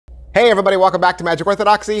Hey everybody, welcome back to Magic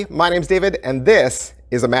Orthodoxy. My name's David, and this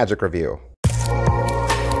is a magic review.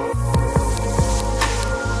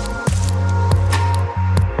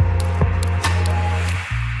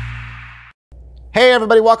 Hey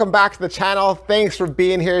everybody, welcome back to the channel. Thanks for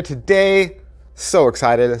being here today. So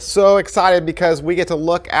excited because we get to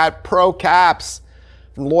look at ProCaps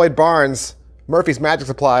from Lloyd Barnes, Murphy's Magic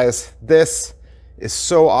Supplies. This is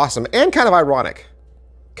so awesome and kind of ironic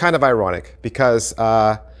because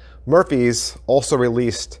Murphy's also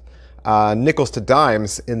released nickels to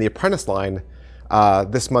dimes in the Apprentice line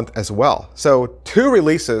this month as well. So 2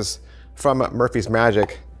 releases from Murphy's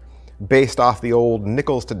Magic based off the old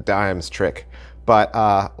nickels to dimes trick. But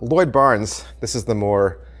Lloyd Barnes, this is the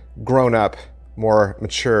more grown up, more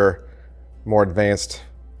mature, more advanced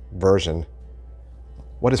version.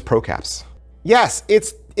 What is ProCaps? Yes,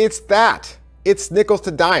 it's that. It's nickels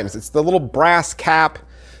to dimes. It's the little brass cap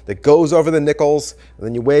that goes over the nickels, and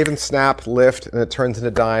then you wave and snap, lift, and it turns into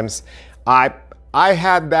dimes. I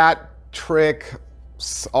had that trick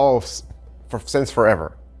since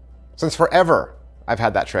forever. Since forever, I've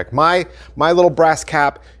had that trick. My little brass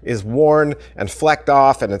cap is worn and flecked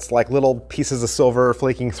off, and it's like little pieces of silver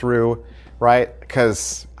flaking through, right?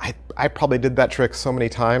 Because I probably did that trick so many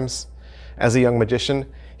times as a young magician.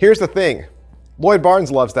 Here's the thing. Lloyd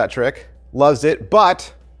Barnes loves that trick, loves it,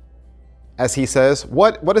 but as he says,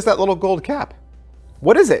 what is that little gold cap?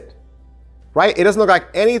 What is it? Right? It doesn't look like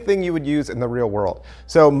anything you would use in the real world.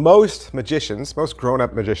 So most magicians, most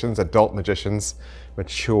grown-up magicians, adult magicians,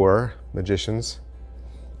 mature magicians,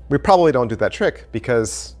 we probably don't do that trick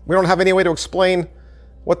because we don't have any way to explain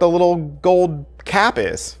what the little gold cap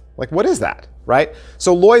is. Like, what is that, right?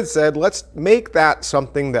 So Lloyd said, let's make that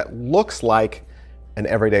something that looks like an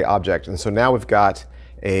everyday object. And so now we've got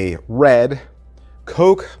a red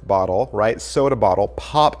Coke bottle, right? Soda bottle,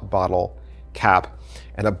 pop bottle cap,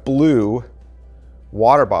 and a blue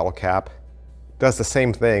water bottle cap. Does the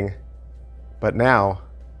same thing, but now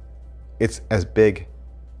it's as big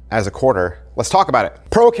as a quarter. Let's talk about it.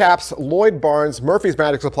 ProCaps, Lloyd Barnes, Murphy's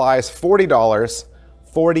Magic Supplies, $40,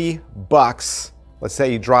 40 bucks. Let's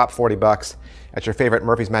say you drop 40 bucks at your favorite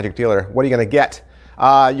Murphy's Magic dealer. What are you gonna get?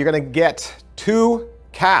 You're gonna get 2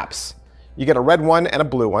 caps. You get a red one and a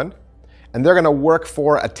blue one, and they're gonna work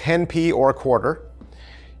for a 10p or a quarter.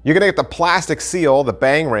 You're gonna get the plastic seal, the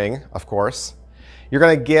bang ring, of course. You're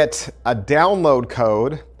gonna get a download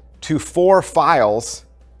code to 4 files,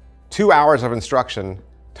 2 hours of instruction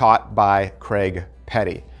taught by Craig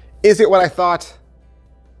Petty. Is it what I thought?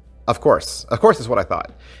 Of course it's what I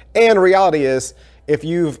thought. And reality is, if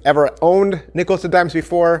you've ever owned nickels to dimes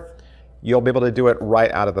before, you'll be able to do it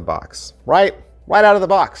right out of the box, right out of the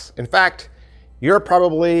box. In fact, you're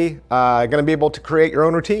probably gonna be able to create your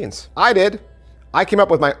own routines. I did. I came up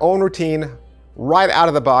with my own routine right out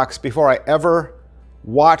of the box before I ever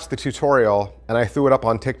watched the tutorial, and I threw it up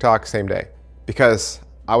on TikTok same day because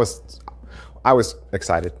I was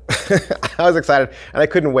excited. I was excited and I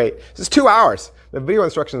couldn't wait. This is 2 hours. The video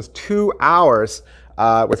instruction is 2 hours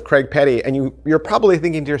with Craig Petty, and you're probably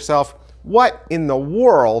thinking to yourself, what in the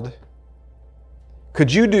world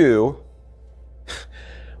could you do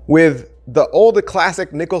with the old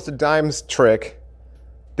classic nickels to dimes trick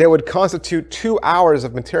that would constitute 2 hours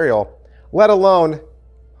of material, let alone,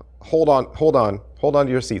 hold on to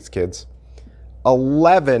your seats, kids,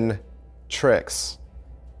 11 tricks,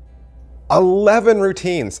 11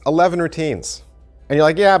 routines. And you're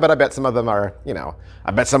like, yeah, but I bet some of them are,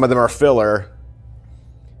 I bet some of them are filler.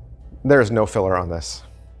 There's no filler on this.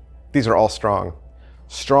 These are all strong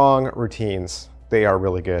routines. They are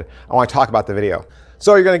really good. I want to talk about the video.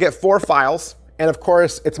 So you're going to get 4 files, and of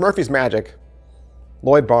course, it's Murphy's Magic,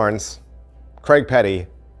 Lloyd Barnes, Craig Petty.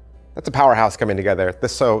 That's a powerhouse coming together.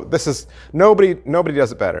 This is nobody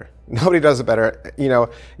does it better. Nobody does it better. You're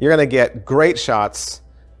going to get great shots,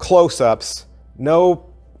 close-ups,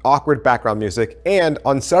 no awkward background music, and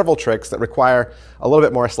on several tricks that require a little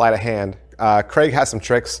bit more sleight of hand. Craig has some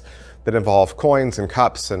tricks that involve coins and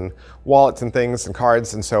cups and wallets and things and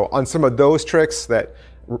cards, and so on some of those tricks that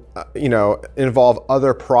involve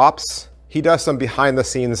other props, he does some behind the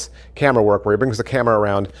scenes camera work where he brings the camera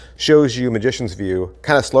around, shows you magician's view,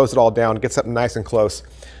 kind of slows it all down, gets up nice and close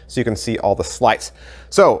so you can see all the sleights.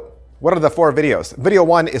 So what are the 4 videos? Video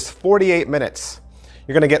 1 is 48 minutes.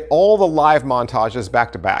 You're gonna get all the live montages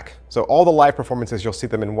back to back. So all the live performances, you'll see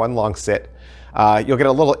them in one long sit. You'll get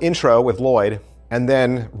a little intro with Lloyd, and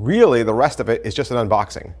then really the rest of it is just an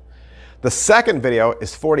unboxing. The second video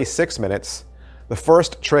is 46 minutes. The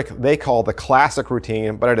first trick they call the classic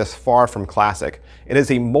routine, but it is far from classic. It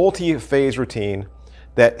is a multi-phase routine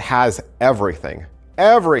that has everything.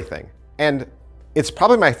 And It's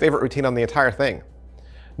probably my favorite routine on the entire thing.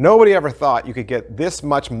 Nobody ever thought you could get this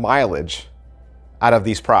much mileage out of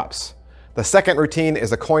these props. The second routine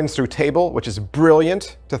is a coins through table, which is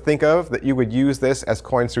brilliant to think of that you would use this as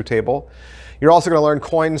coins through table. You're also going to learn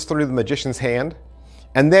coins through the magician's hand.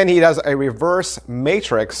 And then he does a reverse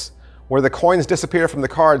matrix where the coins disappear from the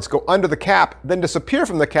cards, go under the cap, then disappear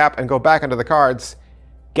from the cap and go back under the cards.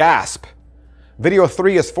 Gasp. Video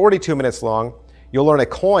 3 is 42 minutes long. You'll learn a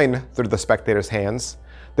coin through the spectator's hands.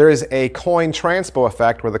 There is a coin transpo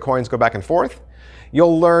effect where the coins go back and forth.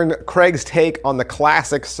 You'll learn Craig's take on the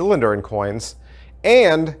classic cylinder in coins.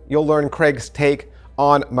 And you'll learn Craig's take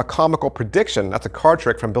on Macombical Prediction. That's a card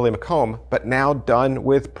trick from Billy Macomb, but now done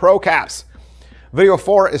with ProCaps. Video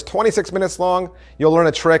 4 is 26 minutes long. You'll learn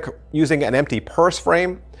a trick using an empty purse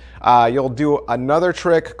frame. You'll do another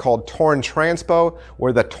trick called Torn Transpo,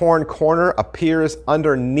 where the torn corner appears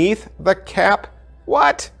underneath the cap.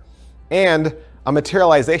 What? And a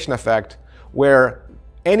materialization effect where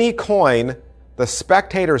any coin the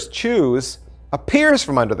spectators choose appears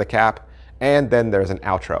from under the cap, and then there's an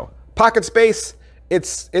outro. Pocket space,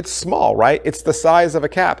 it's small, right? It's the size of a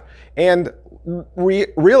cap. And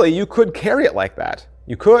really, you could carry it like that.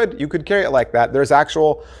 You could carry it like that. There's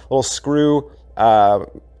actual little screw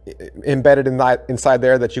embedded inside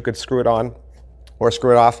there that you could screw it on or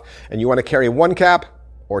screw it off. And you want to carry one cap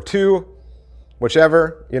or two,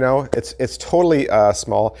 whichever, you know, it's totally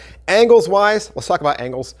small. Angles wise, let's talk about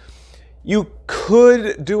angles. You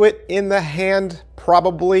could do it in the hand,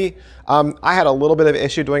 probably. I had a little bit of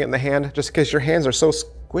issue doing it in the hand just because your hands are so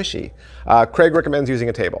squishy. Craig recommends using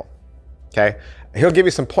a table. Okay, he'll give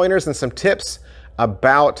you some pointers and some tips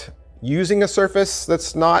about using a surface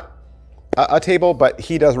that's not a table, but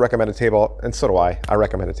he does recommend a table, and so do I. I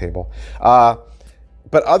recommend a table.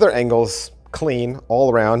 But other angles, clean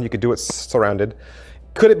all around. You could do it surrounded.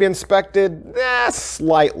 Could it be inspected?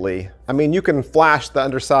 Slightly. I mean, you can flash the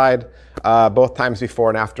underside both times before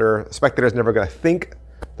and after. The spectator's never going to think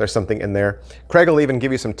there's something in there. Craig will even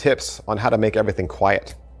give you some tips on how to make everything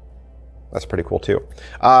quiet. That's pretty cool too.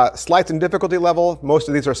 Slides and difficulty level, most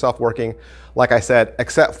of these are self-working, like I said,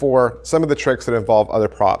 except for some of the tricks that involve other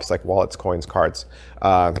props like wallets, coins, cards.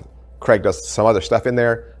 Craig does some other stuff in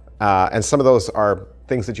there, and some of those are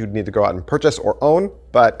things that you'd need to go out and purchase or own,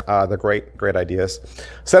 but they're great ideas.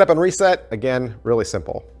 Setup and reset, again, really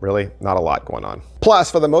simple, really not a lot going on. Plus,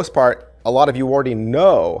 for the most part, a lot of you already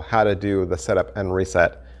know how to do the setup and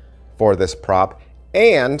reset for this prop,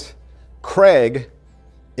 and Craig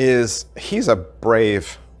he's a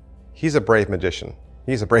brave magician.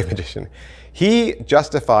 He's a brave magician. He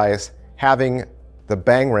justifies having the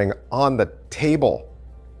bang ring on the table.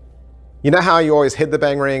 You know how you always hid the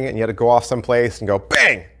bang ring and you had to go off someplace and go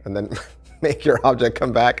bang and then make your object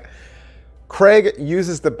come back? Craig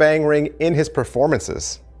uses the bang ring in his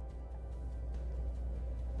performances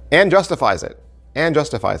and justifies it. And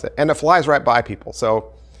it flies right by people.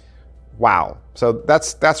 So wow. So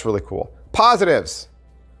that's really cool. Positives.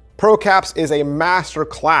 ProCaps is a master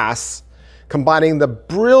class combining the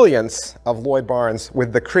brilliance of Lloyd Barnes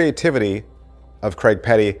with the creativity of Craig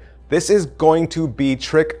Petty. This is going to be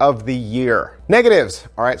trick of the year. Negatives.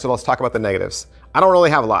 All right, so let's talk about the negatives. I don't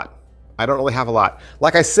really have a lot.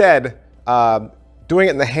 Like I said, doing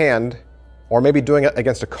it in the hand, or maybe doing it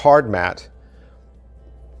against a card mat,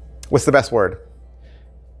 what's the best word?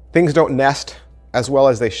 Things don't nest as well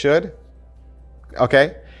as they should,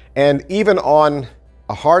 okay? And even on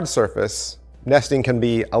a hard surface, nesting can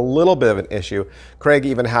be a little bit of an issue. Craig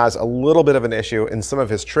even has a little bit of an issue in some of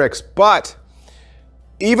his tricks, but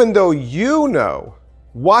even though you know,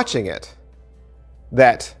 watching it,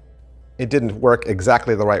 that it didn't work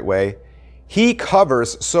exactly the right way, he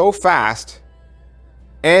covers so fast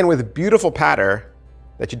and with beautiful patter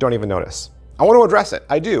that you don't even notice. I want to address it.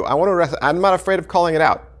 I do. I want to address it. I'm not afraid of calling it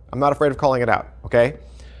out. Okay?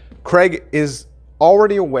 Craig is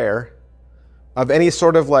already aware of any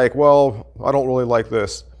sort of like, well, I don't really like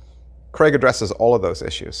this. Craig addresses all of those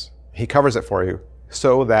issues. He covers it for you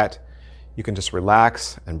so that you can just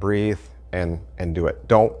relax and breathe and do it.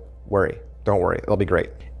 Don't worry. It'll be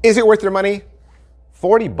great. Is it worth your money?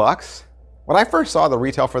 40 bucks? When I first saw the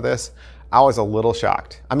retail for this, I was a little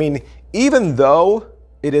shocked. I mean, even though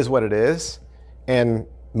it is what it is, and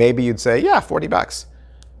maybe you'd say, yeah, 40 bucks.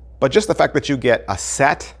 But just the fact that you get a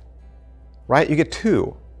set, right? You get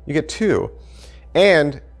two.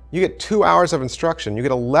 And you get 2 hours of instruction. You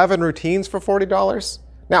get 11 routines for $40.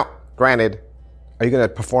 Now, granted, are you going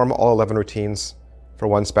to perform all 11 routines for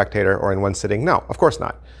one spectator or in one sitting? No, of course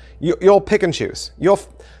not. You'll pick and choose.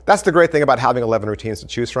 That's the great thing about having 11 routines to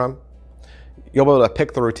choose from. You'll be able to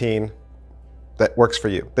pick the routine that works for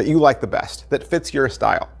you, that you like the best, that fits your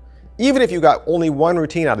style. Even if you got only one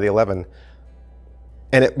routine out of the 11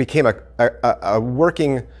 and it became a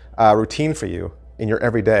working routine for you in your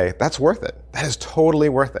everyday, that's worth it. That is totally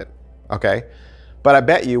worth it, okay? But I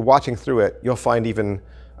bet you watching through it, you'll find even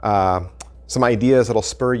some ideas that'll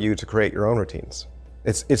spur you to create your own routines.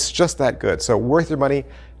 It's just that good. So worth your money,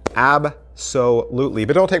 absolutely.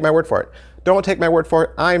 But don't take my word for it. Don't take my word for it.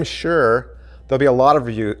 I'm sure there'll be a lot of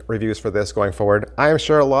reviews for this going forward. I am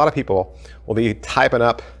sure a lot of people will be typing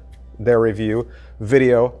up their review,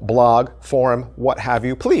 video, blog, forum, what have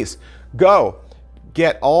you. Please go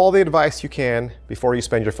get all the advice you can before you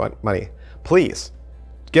spend your money. Please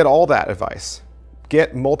get all that advice.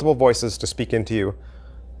 Get multiple voices to speak into you.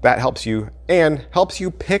 That helps you and helps you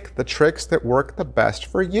pick the tricks that work the best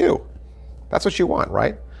for you. That's what you want,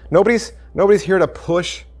 right? Nobody's here to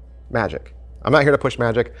push magic. I'm not here to push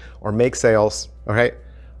magic or make sales, okay?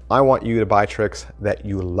 I want you to buy tricks that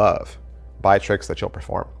you love. Buy tricks that you'll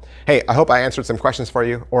perform. Hey, I hope I answered some questions for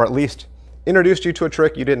you, or at least introduced you to a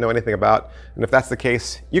trick you didn't know anything about. And if that's the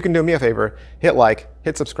case, you can do me a favor. Hit like,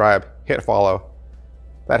 hit subscribe, hit follow.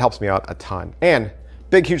 That helps me out a ton. And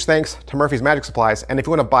big, huge thanks to Murphy's Magic Supplies. And if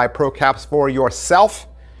you want to buy ProCaps for yourself,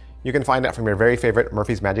 you can find that from your very favorite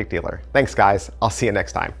Murphy's Magic dealer. Thanks, guys. I'll see you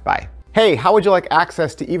next time. Bye. Hey, how would you like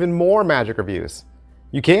access to even more magic reviews?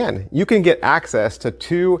 You can. You can get access to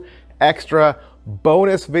 2 extra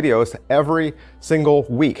bonus videos every single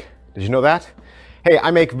week. Did you know that? Hey,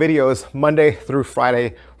 I make videos Monday through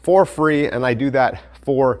Friday for free, and I do that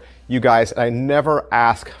for you guys. I never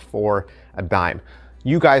ask for a dime.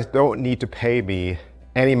 You guys don't need to pay me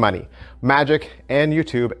any money. Magic and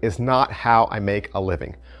YouTube is not how I make a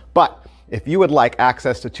living. But if you would like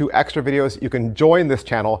access to 2 extra videos, you can join this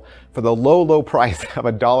channel for the low, low price of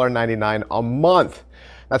 $1.99 a month.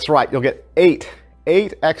 That's right, you'll get 8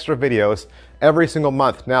 extra videos every single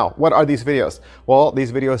month. Now, what are these videos? Well,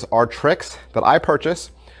 these videos are tricks that I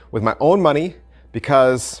purchase with my own money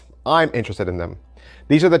because I'm interested in them.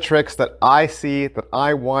 These are the tricks that I see, that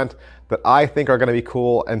I want, that I think are gonna be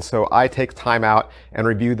cool, and so I take time out and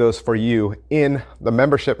review those for you in the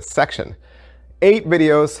membership section. 8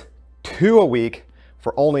 videos, 2 a week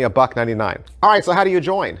for only $1.99. All right, so how do you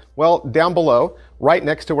join? Well, down below, right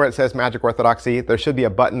next to where it says Magic Orthodoxy, there should be a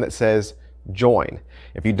button that says join.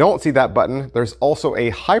 If you don't see that button, there's also a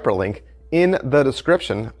hyperlink in the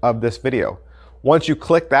description of this video. Once you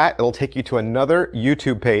click that, it'll take you to another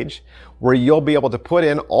YouTube page where you'll be able to put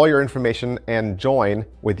in all your information and join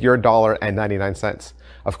with your $1.99.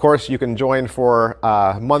 Of course, you can join for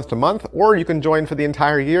month to month, or you can join for the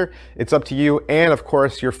entire year. It's up to you. And of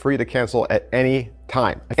course, you're free to cancel at any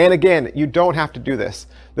time. And again, you don't have to do this.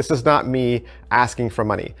 This is not me asking for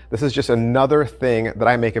money. This is just another thing that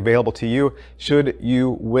I make available to you should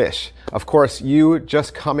you wish. Of course, you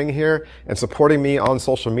just coming here and supporting me on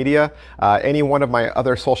social media, any one of my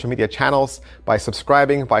other social media channels, by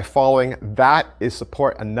subscribing, by following, that is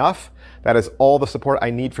support enough. That is all the support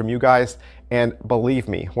I need from you guys. And believe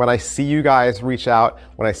me, when I see you guys reach out,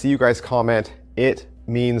 when I see you guys comment, it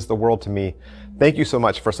means the world to me. Thank you so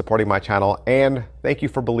much for supporting my channel, and thank you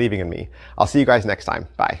for believing in me. I'll see you guys next time.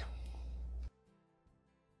 Bye.